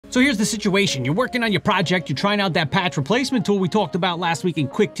So here's the situation. You're working on your project, you're trying out that patch replacement tool we talked about last week in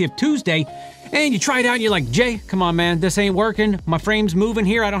Quick Tip Tuesday, and you try it out and you're like, Jay, come on man, this ain't working. My frame's moving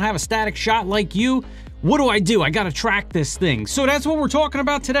here, I don't have a static shot like you. What do? I gotta track this thing. So that's what we're talking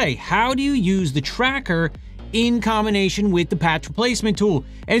about today. How do you use the tracker in combination with the patch replacement tool?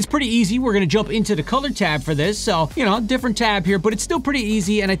 And it's pretty easy. We're gonna jump into the color tab for this. So, you know, different tab here, but it's still pretty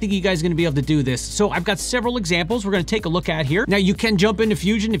easy, and I think you guys are gonna be able to do this. So I've got several examples we're gonna take a look at here. Now you can jump into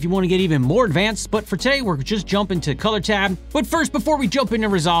Fusion if you wanna get even more advanced, but for today, we're just jumping to color tab. But first, before we jump into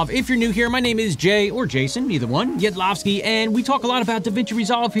Resolve, if you're new here, my name is Jay, or Jason, either one, Yedlovsky, and we talk a lot about DaVinci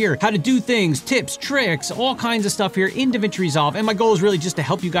Resolve here, how to do things, tips, tricks, all kinds of stuff here in DaVinci Resolve, and my goal is really just to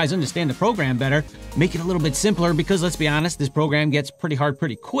help you guys understand the program better, make it a little bit simpler, because let's be honest, this program gets pretty hard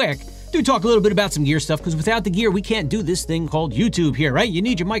pretty quick. Do talk a little bit about some gear stuff, because without the gear, we can't do this thing called YouTube here, right? You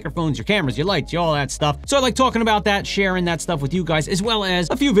need your microphones, your cameras, your lights, all that stuff. So I like talking about that, sharing that stuff with you guys, as well as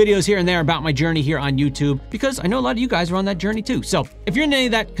a few videos here and there about my journey here on YouTube, because I know a lot of you guys are on that journey too. So if you're into any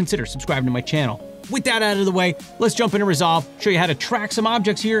of that, consider subscribing to my channel. With that out of the way, let's jump into Resolve, show you how to track some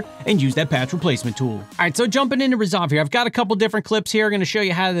objects here, and use that patch replacement tool. All right, so jumping into Resolve here, I've got a couple different clips here. I'm gonna show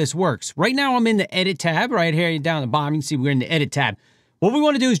you how this works. Right now, I'm in the Edit tab, right here down at the bottom. You can see we're in the Edit tab. What we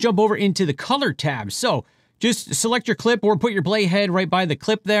wanna do is jump over into the Color tab. So just select your clip or put your playhead right by the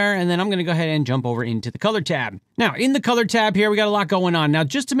clip there, and then I'm gonna go ahead and jump over into the Color tab. Now, in the Color tab here, we got a lot going on. Now,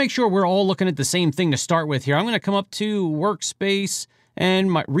 just to make sure we're all looking at the same thing to start with here, I'm gonna come up to Workspace,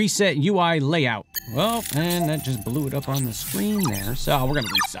 and my reset UI layout. Well, and that just blew it up on the screen there. So we're gonna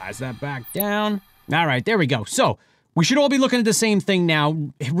resize that back down. All right, there we go. So we should all be looking at the same thing now.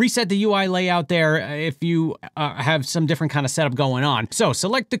 Reset the UI layout there if you have some different kind of setup going on. So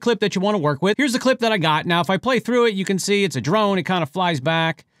select the clip that you wanna work with. Here's the clip that I got. Now, if I play through it, you can see it's a drone. It kind of flies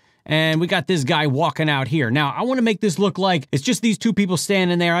back. And we got this guy walking out here. Now, I wanna make this look like it's just these two people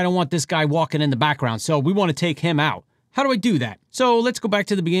standing there. I don't want this guy walking in the background. So we wanna take him out. How do I do that? So let's go back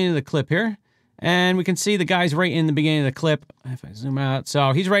to the beginning of the clip here, and we can see the guy's right in the beginning of the clip. If I zoom out,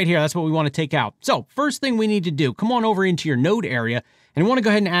 so he's right here. That's what we want to take out. So first thing we need to do, come on over into your node area, and we want to go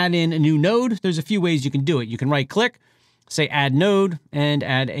ahead and add in a new node. There's a few ways you can do it. You can right click, say add node, and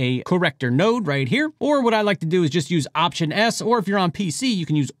add a corrector node right here. Or what I like to do is just use Option S, or if you're on PC, you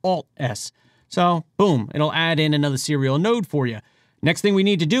can use Alt S. So boom, it'll add in another serial node for you. Next thing we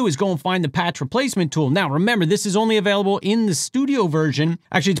need to do is go and find the patch replacement tool. Now, remember, this is only available in the studio version.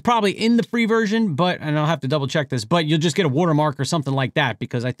 Actually, it's probably in the free version, and I'll have to double check this, but you'll just get a watermark or something like that,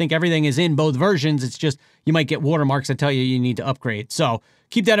 because I think everything is in both versions. It's just, you might get watermarks that tell you need to upgrade. So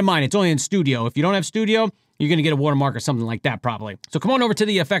keep that in mind. It's only in studio. If you don't have studio, you're gonna get a watermark or something like that probably. So come on over to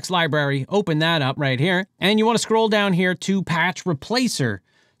the effects library, open that up right here, and you wanna scroll down here to patch replacer.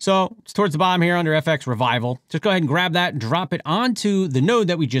 So it's towards the bottom here under FX Revival. Just go ahead and grab that and drop it onto the node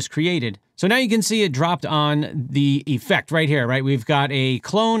that we just created. So now you can see it dropped on the effect right here, right? We've got a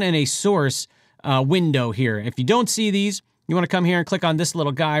clone and a source window here. If you don't see these, you want to come here and click on this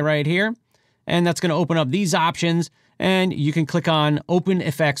little guy right here. And that's going to open up these options. And you can click on Open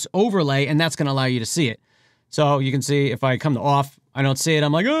Effects Overlay, and that's going to allow you to see it. So you can see if I come to off, I don't see it.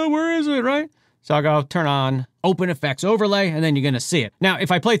 I'm like, oh, where is it, right? So I'll go turn on Open Effects Overlay, and then you're gonna see it. Now,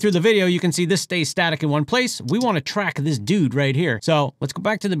 if I play through the video, you can see this stays static in one place. We wanna track this dude right here. So let's go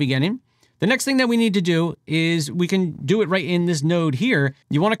back to the beginning. The next thing that we need to do is we can do it right in this node here.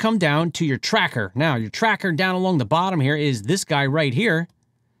 You wanna come down to your tracker. Now, your tracker down along the bottom here is this guy right here,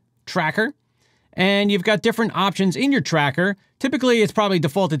 tracker. And you've got different options in your tracker. Typically, it's probably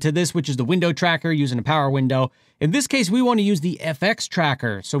defaulted to this, which is the window tracker using a power window. In this case, we want to use the FX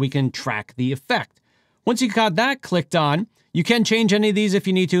tracker so we can track the effect. Once you got that clicked on, you can change any of these if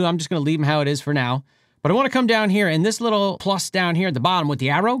you need to. I'm just going to leave them how it is for now. But I want to come down here, and this little plus down here at the bottom with the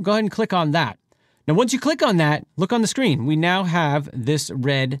arrow, go ahead and click on that. Now, once you click on that, look on the screen. We now have this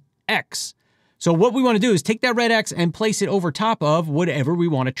red X. So what we want to do is take that red X and place it over top of whatever we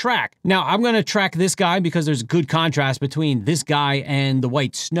want to track. Now, I'm going to track this guy because there's good contrast between this guy and the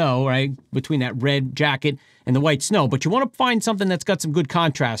white snow, right? Between that red jacket and the white snow. But you want to find something that's got some good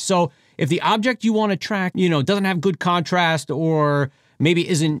contrast. So if the object you want to track, doesn't have good contrast or maybe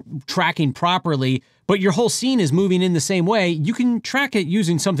isn't tracking properly, but your whole scene is moving in the same way, you can track it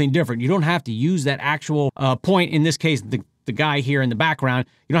using something different. You don't have to use that actual point, in this case, the guy here in the background.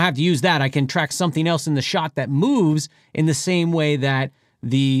 You don't have to use that. I can track something else in the shot that moves in the same way that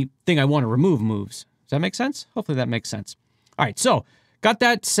the thing I want to remove moves. Does that make sense? Hopefully that makes sense. All right, so got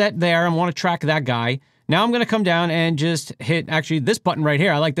that set there. I want to track that guy. Now I'm going to come down and just hit actually this button right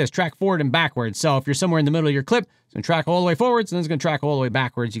here. I like this, track forward and backwards. So if you're somewhere in the middle of your clip, it's going to track all the way forwards and then it's going to track all the way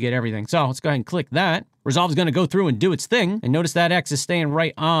backwards. You get everything. So let's go ahead and click that. Resolve is going to go through and do its thing. And notice that X is staying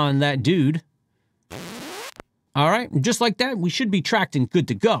right on that dude. All right, and just like that, we should be tracked and good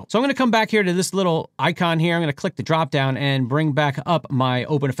to go. So I'm gonna come back here to this little icon here. I'm gonna click the drop down and bring back up my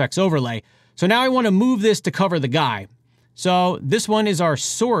OpenEffects overlay. So now I wanna move this to cover the guy. So this one is our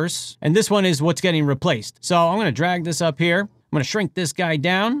source, and this one is what's getting replaced. So I'm gonna drag this up here. I'm gonna shrink this guy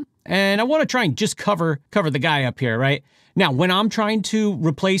down, and I wanna try and just cover the guy up here, right? Now, when I'm trying to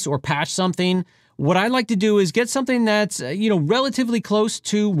replace or patch something, what I like to do is get something that's, relatively close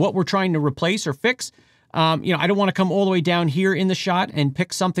to what we're trying to replace or fix. I don't want to come all the way down here in the shot and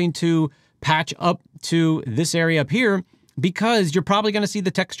pick something to patch up to this area up here because you're probably going to see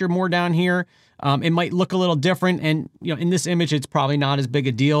the texture more down here. It might look a little different, and in this image it's probably not as big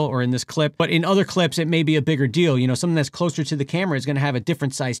a deal, or in this clip, but in other clips it may be a bigger deal. Something that's closer to the camera is going to have a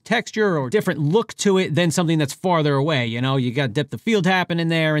different size texture or different look to it than something that's farther away. You got depth of field happening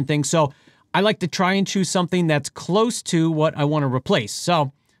there and things. So I like to try and choose something that's close to what I want to replace.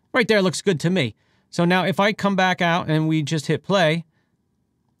 So right there looks good to me. So now if I come back out and we just hit play, I'm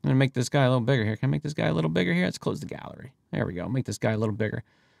going to make this guy a little bigger here. Can I make this guy a little bigger here? Let's close the gallery. There we go. Make this guy a little bigger.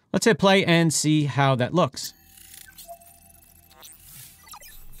 Let's hit play and see how that looks.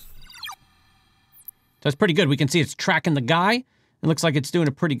 So it's pretty good. We can see it's tracking the guy. It looks like it's doing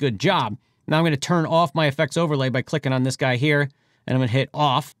a pretty good job. Now I'm going to turn off my effects overlay by clicking on this guy here, and I'm going to hit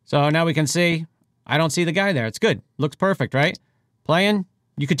off. So now we can see I don't see the guy there. It's good. Looks perfect, right? Playing.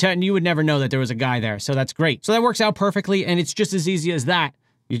 You could tell, you would never know that there was a guy there, so that's great. So that works out perfectly, and it's just as easy as that.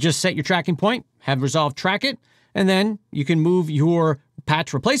 You just set your tracking point, have Resolve track it, and then you can move your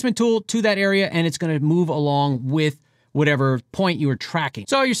patch replacement tool to that area, and it's going to move along with whatever point you were tracking.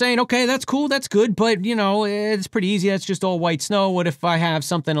 So you're saying, okay, that's cool, that's good, but it's pretty easy. That's just all white snow. What if I have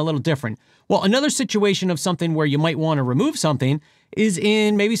something a little different? Well, another situation of something where you might want to remove something is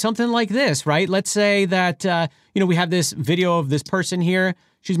in maybe something like this, right? Let's say that, we have this video of this person here.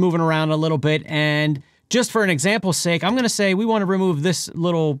 She's moving around a little bit, and just for an example's sake, I'm going to say we want to remove this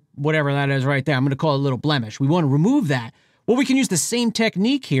little, whatever that is right there. I'm going to call it a little blemish. We want to remove that. Well, we can use the same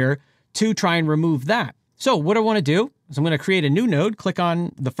technique here to try and remove that. So what I want to do is I'm going to create a new node, click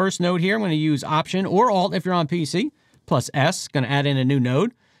on the first node here. I'm going to use Option or Alt if you're on PC, plus S, going to add in a new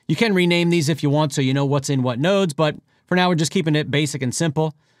node. You can rename these if you want so you know what's in what nodes, but for now we're just keeping it basic and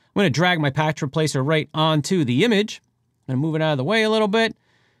simple. I'm going to drag my patch replacer right onto the image and move it out of the way a little bit.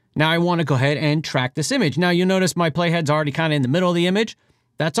 Now I want to go ahead and track this image. Now you notice my playhead's already kind of in the middle of the image.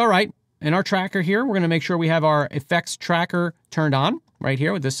 That's all right. In our tracker here, we're going to make sure we have our effects tracker turned on right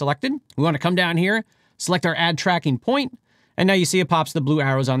here with this selected. We want to come down here, select our add tracking point, and now you see it pops the blue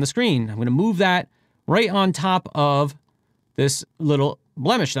arrows on the screen. I'm going to move that right on top of this little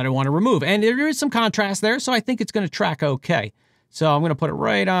blemish that I want to remove. And there is some contrast there, so I think it's going to track okay. So I'm going to put it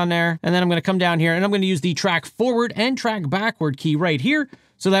right on there, and then I'm going to come down here, and I'm going to use the track forward and track backward key right here.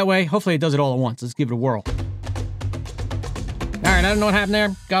 So that way, hopefully it does it all at once. Let's give it a whirl. All right, I don't know what happened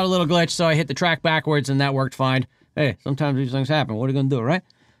there. Got a little glitch, so I hit the track backwards, and that worked fine. Hey, sometimes these things happen. What are you going to do, right?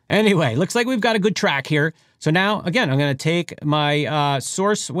 Anyway, looks like we've got a good track here. So now, again, I'm going to take my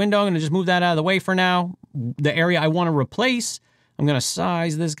source window. I'm going to just move that out of the way for now. The area I want to replace, I'm going to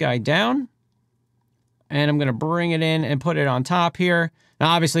size this guy down. And I'm going to bring it in and put it on top here. Now,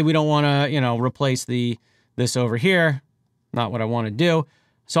 obviously, we don't want to, replace this over here. Not what I want to do.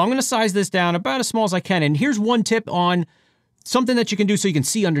 So I'm going to size this down about as small as I can. And here's one tip on something that you can do so you can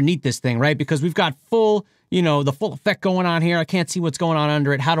see underneath this thing, right? Because we've got full, the full effect going on here. I can't see what's going on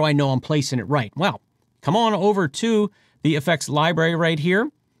under it. How do I know I'm placing it right? Well, come on over to the effects library right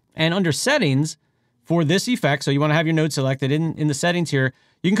here. And under settings for this effect, so you want to have your node selected in the settings here,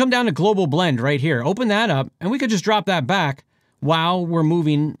 you can come down to global blend right here. Open that up, and we could just drop that back while we're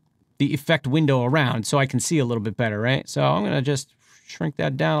moving the effect window around so I can see a little bit better, right? So I'm going to just shrink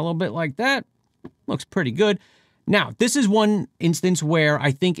that down a little bit like that. Looks pretty good. Now, this is one instance where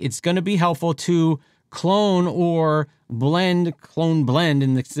I think it's going to be helpful to clone or blend,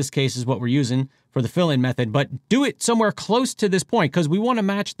 in this case is what we're using for the fill-in method, but do it somewhere close to this point because we want to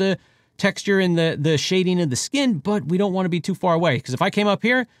match the texture and the shading of the skin, but we don't want to be too far away because if I came up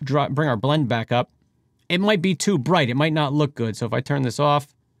here, bring our blend back up, it might be too bright. It might not look good. So if I turn this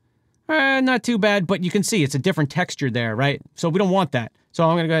off, not too bad, but you can see it's a different texture there, right? So we don't want that. So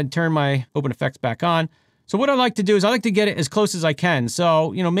I'm going to go ahead and turn my OpenEffects back on. So what I like to do is I like to get it as close as I can.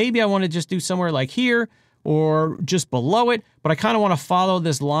 So, maybe I want to just do somewhere like here or just below it, but I kind of want to follow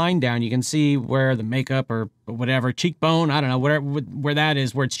this line down. You can see where the makeup or whatever, cheekbone, I don't know, where that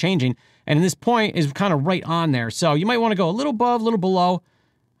is, where it's changing. And this point is kind of right on there. So you might want to go a little above, a little below.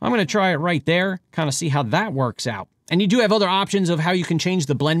 I'm going to try it right there, kind of see how that works out. And you do have other options of how you can change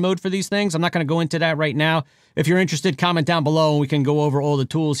the blend mode for these things. I'm not going to go into that right now. If you're interested, comment down below and we can go over all the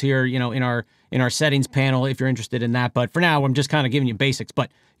tools here, you know, in our settings panel if you're interested in that. But for now, I'm just kind of giving you basics. But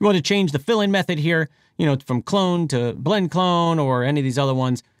you want to change the fill-in method here, you know, from clone to blend clone or any of these other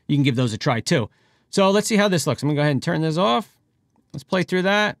ones, you can give those a try too. So let's see how this looks. I'm gonna go ahead and turn this off. Let's play through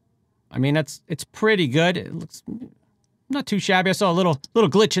that. I mean, it's pretty good. It looks not too shabby. I saw a little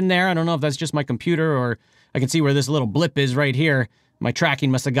glitch in there. I don't know if that's just my computer or I can see where this little blip is right here. My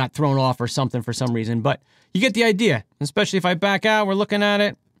tracking must have got thrown off or something for some reason, but you get the idea. Especially if I back out, we're looking at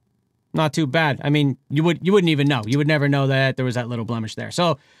it. Not too bad. I mean, you wouldn't even know. You would never know that there was that little blemish there.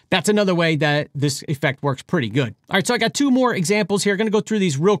 So that's another way that this effect works pretty good. All right, so I got two more examples here. Going to go through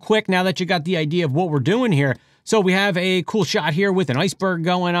these real quick now that you got the idea of what we're doing here. So we have a cool shot here with an iceberg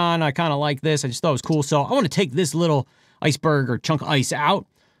going on. I kind of like this. I just thought it was cool. So I want to take this little iceberg or chunk of ice out.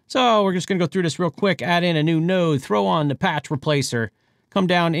 So we're just going to go through this real quick, add in a new node, throw on the patch replacer, come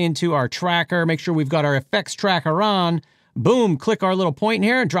down into our tracker, make sure we've got our effects tracker on. Boom, click our little point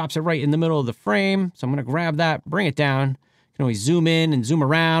here, and drops it right in the middle of the frame. So I'm going to grab that, bring it down. You can always zoom in and zoom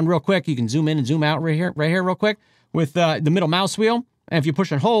around real quick. You can zoom in and zoom out right here real quick with the middle mouse wheel. And if you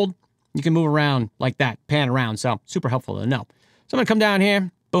push and hold, you can move around like that, pan around. So super helpful to know. So I'm going to come down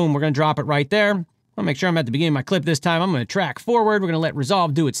here. Boom, we're going to drop it right there. I'll make sure I'm at the beginning of my clip this time. I'm going to track forward. We're going to let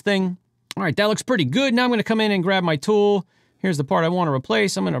Resolve do its thing. All right, that looks pretty good. Now I'm going to come in and grab my tool. Here's the part I want to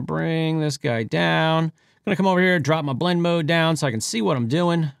replace. I'm going to bring this guy down. I'm going to come over here, drop my blend mode down so I can see what I'm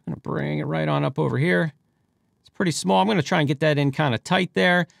doing. I'm going to bring it right on up over here. It's pretty small. I'm going to try and get that in kind of tight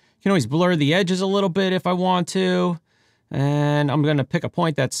there. You can always blur the edges a little bit if I want to. And I'm going to pick a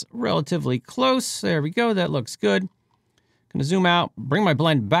point that's relatively close. There we go. That looks good. I'm going to zoom out, bring my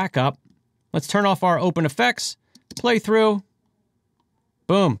blend back up. Let's turn off our open effects, play through.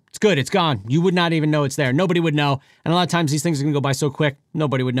 Boom, it's good, it's gone. You would not even know it's there. Nobody would know. And a lot of times these things are gonna go by so quick,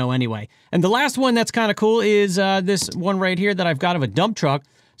 nobody would know anyway. And the last one that's kind of cool is this one right here that I've got of a dump truck.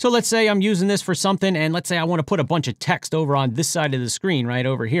 So let's say I'm using this for something, and let's say I want to put a bunch of text over on this side of the screen, right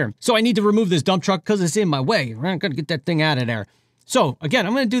over here. So I need to remove this dump truck because it's in my way. I'm gonna get that thing out of there. So again,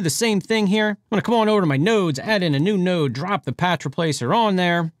 I'm gonna do the same thing here. I'm gonna come on over to my nodes, add in a new node, drop the patch replacer on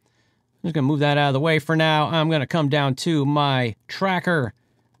there. I'm just gonna move that out of the way for now. I'm gonna come down to my tracker.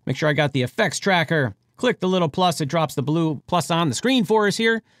 Make sure I got the effects tracker. Click the little plus, it drops the blue plus on the screen for us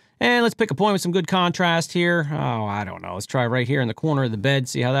here. And let's pick a point with some good contrast here. Oh, I don't know. Let's try right here in the corner of the bed,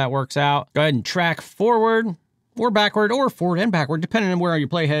 see how that works out. Go ahead and track forward or backward or forward and backward, depending on where your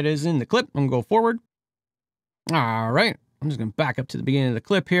playhead is in the clip. I'm gonna go forward. All right, I'm just gonna back up to the beginning of the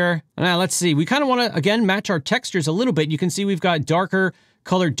clip here. Now let's see, we kind of wanna, again, match our textures a little bit. You can see we've got darker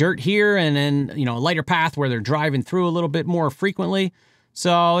colored dirt here and then, you know, a lighter path where they're driving through a little bit more frequently.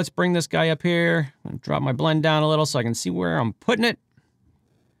 So let's bring this guy up here. I'm gonna drop my blend down a little so I can see where I'm putting it.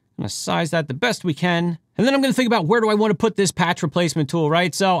 I'm gonna size that the best we can. And then I'm gonna think about where do I want to put this patch replacement tool,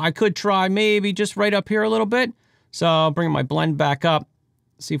 right? So I could try maybe just right up here a little bit. So I'll bring my blend back up,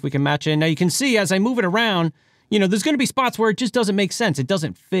 see if we can match in. Now you can see as I move it around, you know, there's gonna be spots where it just doesn't make sense. It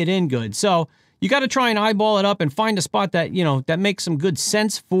doesn't fit in good. So you gotta try and eyeball it up and find a spot that, you know, that makes some good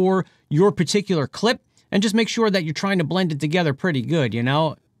sense for your particular clip. And just make sure that you're trying to blend it together pretty good, you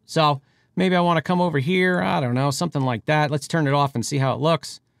know? So maybe I want to come over here. I don't know, something like that. Let's turn it off and see how it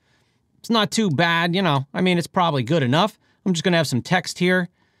looks. It's not too bad, you know. I mean, it's probably good enough. I'm just going to have some text here.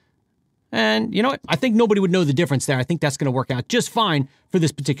 And you know what? I think nobody would know the difference there. I think that's going to work out just fine for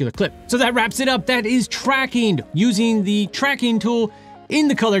this particular clip. So that wraps it up. That is tracking using the tracking tool in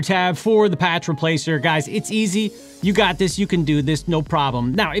the color tab for the patch replacer. Guys, it's easy. You got this, you can do this, no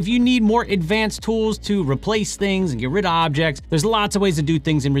problem. Now, if you need more advanced tools to replace things and get rid of objects, there's lots of ways to do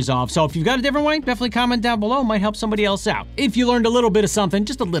things in Resolve. So if you've got a different way, definitely comment down below, might help somebody else out. If you learned a little bit of something,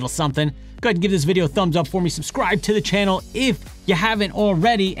 just a little something, go ahead and give this video a thumbs up for me, subscribe to the channel if you haven't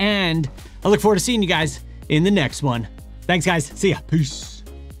already, and I look forward to seeing you guys in the next one. Thanks guys, see ya, peace.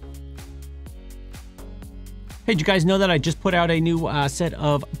 Hey, did you guys know that I just put out a new set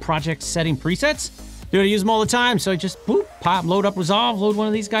of project setting presets? Dude, I use them all the time, so I just boop, pop, load up Resolve, load one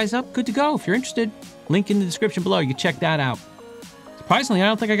of these guys up, good to go. If you're interested, link in the description below, you can check that out. Surprisingly, I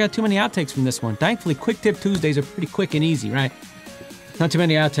don't think I got too many outtakes from this one. Thankfully, Quick Tip Tuesdays are pretty quick and easy, right? Not too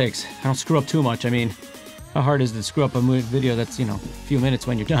many outtakes. I don't screw up too much. I mean, how hard is it to screw up a video that's, you know, a few minutes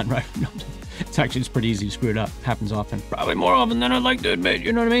when you're done, right? No, it's actually just pretty easy to screw it up. Happens often. Probably more often than I'd like to admit,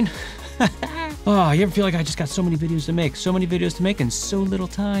 you know what I mean? Oh, you ever feel like I just got so many videos to make? So many videos to make and so little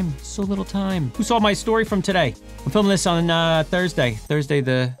time. So little time. Who saw my story from today? I'm filming this on Thursday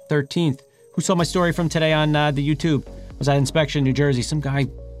the 13th. Who saw my story from today on the YouTube? I was at Inspection, New Jersey. Some guy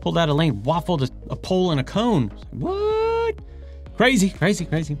pulled out a lane, waffled a pole and a cone. What? Crazy, crazy,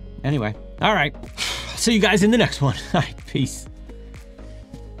 crazy. Anyway, all right. See you guys in the next one. All right, peace.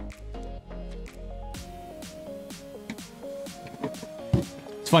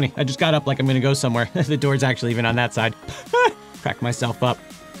 It's funny, I just got up like I'm gonna go somewhere. The door's actually even on that side. Crack myself up.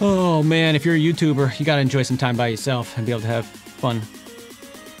 Oh man, if you're a YouTuber, you gotta enjoy some time by yourself and be able to have fun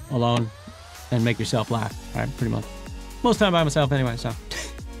alone and make yourself laugh. All right, pretty much. Most time by myself anyway, so. All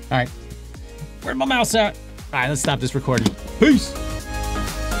right, where'd my mouse at? All right, let's stop this recording. Peace.